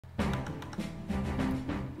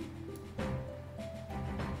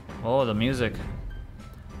Oh, the music.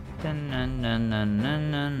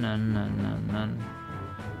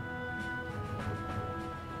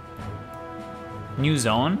 New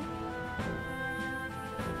zone?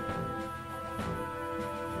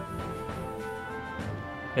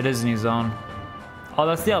 It is new zone. Oh,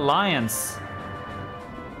 that's the Alliance.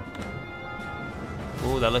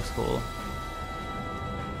 Ooh, that looks cool.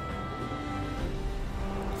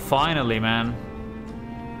 Finally, man.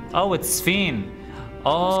 Oh, it's Sphene.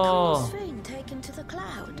 Oh. Was Sphene taken to the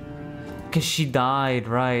cloud? Because she died,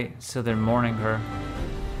 right? So they're mourning her.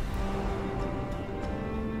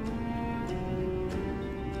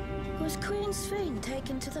 Was Queen Sphene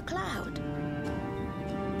taken to the cloud?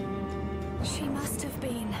 She must have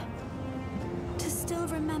been. To still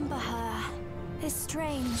remember her is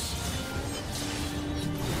strange.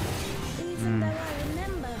 Even though I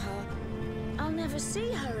remember her, I'll never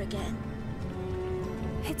see her again.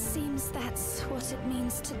 It seems that's what it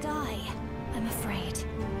means to die, I'm afraid.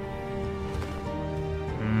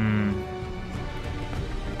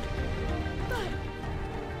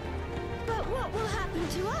 But what will happen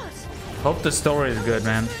to us? Hope the story is good,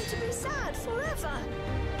 man. It's going to be sad forever.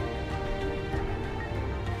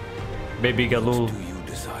 Baby Galul. What do you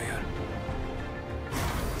desire?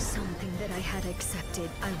 Something that I had accepted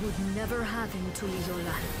I would never have in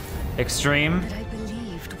Tuliyola. Extreme. That I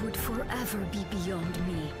believed would forever be beyond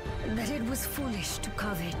me. That it was foolish to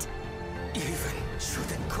covet. Even should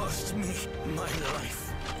it cost me my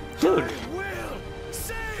life. Dude. I will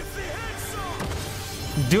save the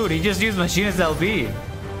Headstone! Dude, he just used Machinist LB.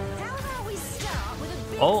 How about we start with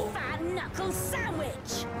a big Oh. fat knuckle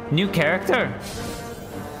sandwich? New character.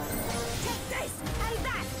 Take this, and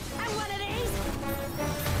that, and one of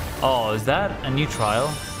these. Oh, is that a new trial?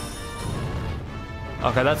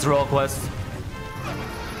 Okay, that's Royal Quest.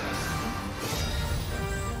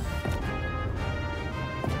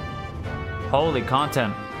 Holy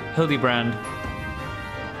content. Hildebrand.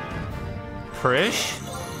 Frisch?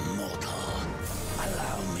 Mortal,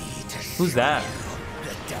 allow me to Who's that? show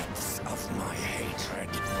the depths of my hatred.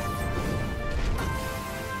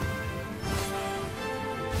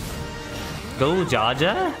 Galul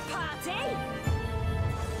Jaja? Party?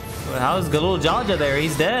 How's Galul Jaja there?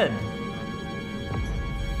 He's dead.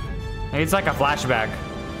 It's like a flashback.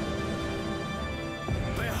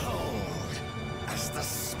 Behold, as the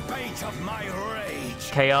spate of my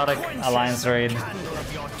rage. Chaotic quenches Alliance the raid. candle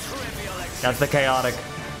of your trivial That's the chaotic.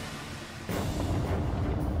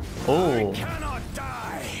 Oh, cannot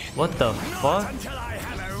die. what the Not fuck? until I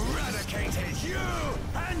have eradicated you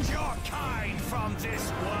and your kind from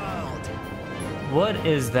this world. What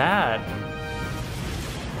is that?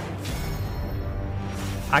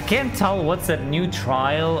 I can't tell what's a new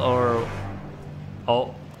trial or...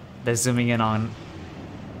 Oh, they're zooming in on...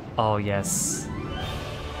 Oh, yes.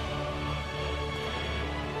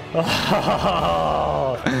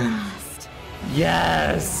 Oh,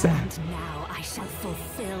 yes! And now I shall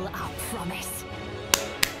fulfill our promise.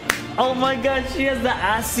 Oh my god, she has the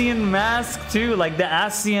Asian mask too, like the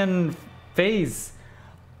Asian face.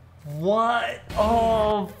 What?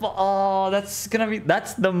 Oh, that's gonna be,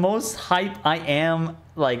 that's the most hype I am,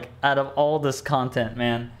 like, out of all this content,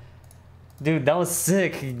 man. Dude, that was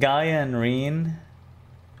sick. Gaia and Reen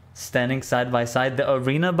standing side by side. The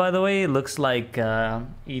arena, by the way, looks like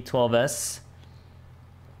E12S.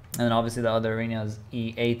 And then obviously the other arena is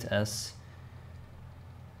E8S.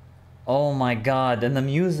 Oh my god, and the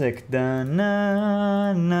music. Da,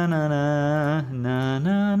 na, na, na, na, na,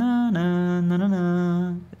 na, na, na, na,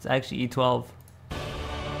 na. It's actually E12.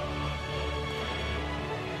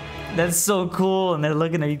 That's so cool, and they're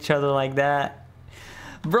looking at each other like that.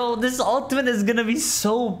 Bro, this ultimate is gonna be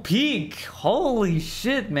so peak. Holy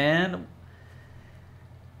shit, man.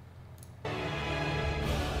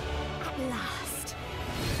 At last.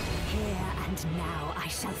 Here and now I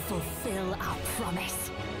shall fulfill our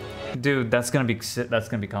promise. Dude, that's gonna be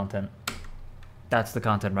content. That's the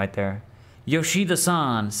content right there.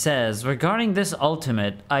 Yoshida-san says, regarding this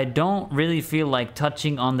ultimate, I don't really feel like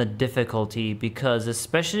touching on the difficulty because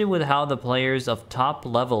especially with how the players of top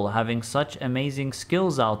level having such amazing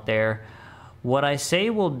skills out there, what I say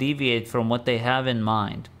will deviate from what they have in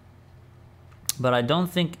mind. But I don't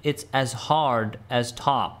think it's as hard as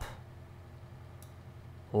top.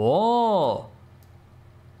 Whoa!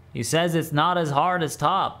 He says it's not as hard as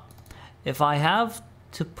top. If I have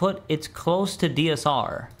to put, it's close to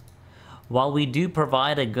DSR. While we do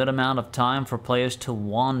provide a good amount of time for players to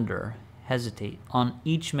wander, hesitate on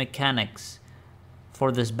each mechanics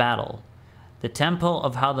for this battle, the tempo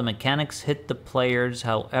of how the mechanics hit the players,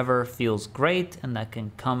 however, feels great, and that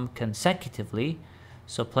can come consecutively.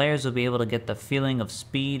 so players will be able to get the feeling of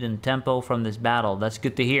speed and tempo from this battle. That's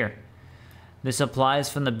good to hear. This applies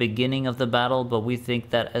from the beginning of the battle, but we think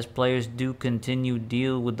that as players do continue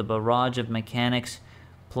deal with the barrage of mechanics,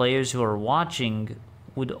 players who are watching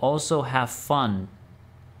would also have fun.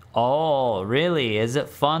 Oh, really? Is it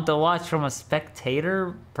fun to watch from a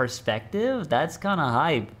spectator perspective? That's kind of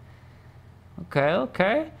hype.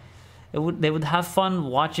 Okay. They would have fun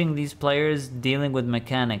watching these players dealing with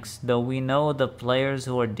mechanics, though we know the players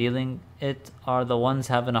who are dealing it are the ones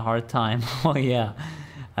having a hard time. Oh yeah,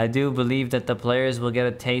 I do believe that the players will get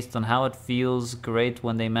a taste on how it feels great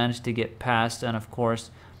when they manage to get past, and of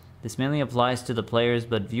course, this mainly applies to the players,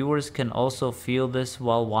 but viewers can also feel this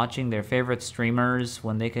while watching their favorite streamers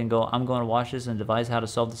when they can go, I'm going to watch this and devise how to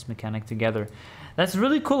solve this mechanic together. That's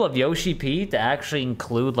really cool of Yoshi P to actually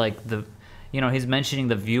include like the, you know, he's mentioning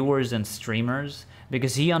the viewers and streamers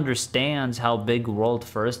because he understands how big World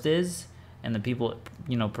First is and the people,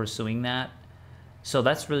 you know, pursuing that. So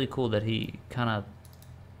that's really cool that he kind of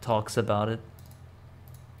talks about it.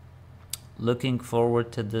 Looking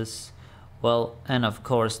forward to this. Well, and of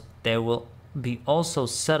course, there will be also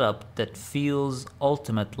setup that feels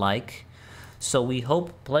Ultimate-like. So we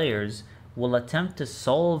hope players will attempt to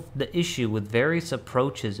solve the issue with various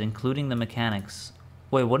approaches, including the mechanics.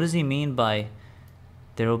 Wait, what does he mean by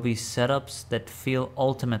there will be setups that feel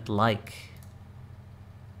Ultimate-like?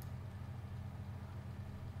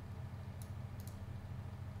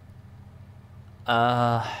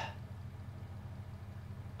 I'm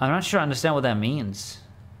not sure I understand what that means.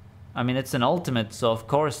 I mean, it's an ultimate, so of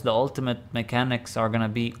course the ultimate mechanics are gonna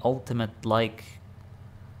be ultimate-like.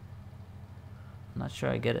 I'm not sure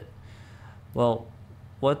I get it. Well,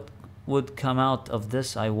 what would come out of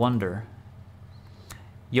this, I wonder?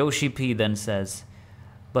 Yoshi P then says,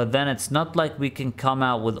 but then it's not like we can come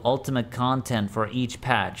out with ultimate content for each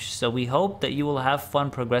patch, so we hope that you will have fun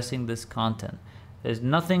progressing this content. There's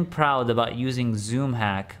nothing proud about using zoom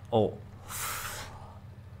hack.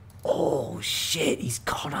 Oh shit, he's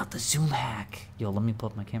calling out the zoom hack. Yo, let me pull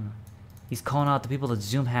up my camera. He's calling out the people that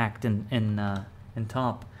zoom hacked in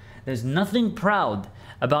top. There's nothing proud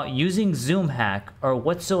about using zoom hack or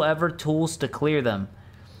whatsoever tools to clear them.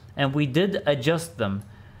 And we did adjust them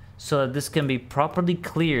so that this can be properly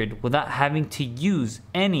cleared without having to use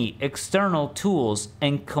any external tools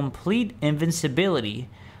and complete invincibility.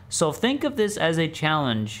 So think of this as a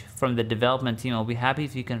challenge from the development team. I'll be happy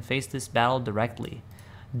if you can face this battle directly.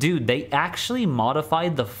 Dude, they actually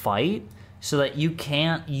modified the fight so that you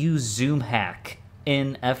can't use zoom hack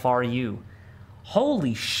in FRU.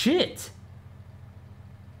 Holy shit!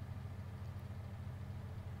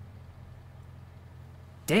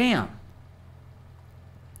 Damn.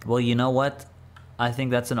 Well, you know what? I think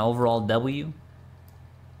that's an overall W.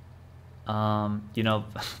 You know,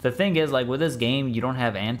 the thing is, like, with this game, you don't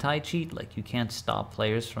have anti-cheat. Like, you can't stop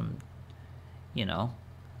players from, you know,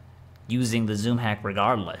 using the zoom hack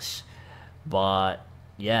regardless. But,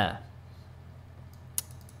 yeah.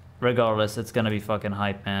 Regardless, it's gonna be fucking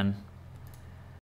hype, man.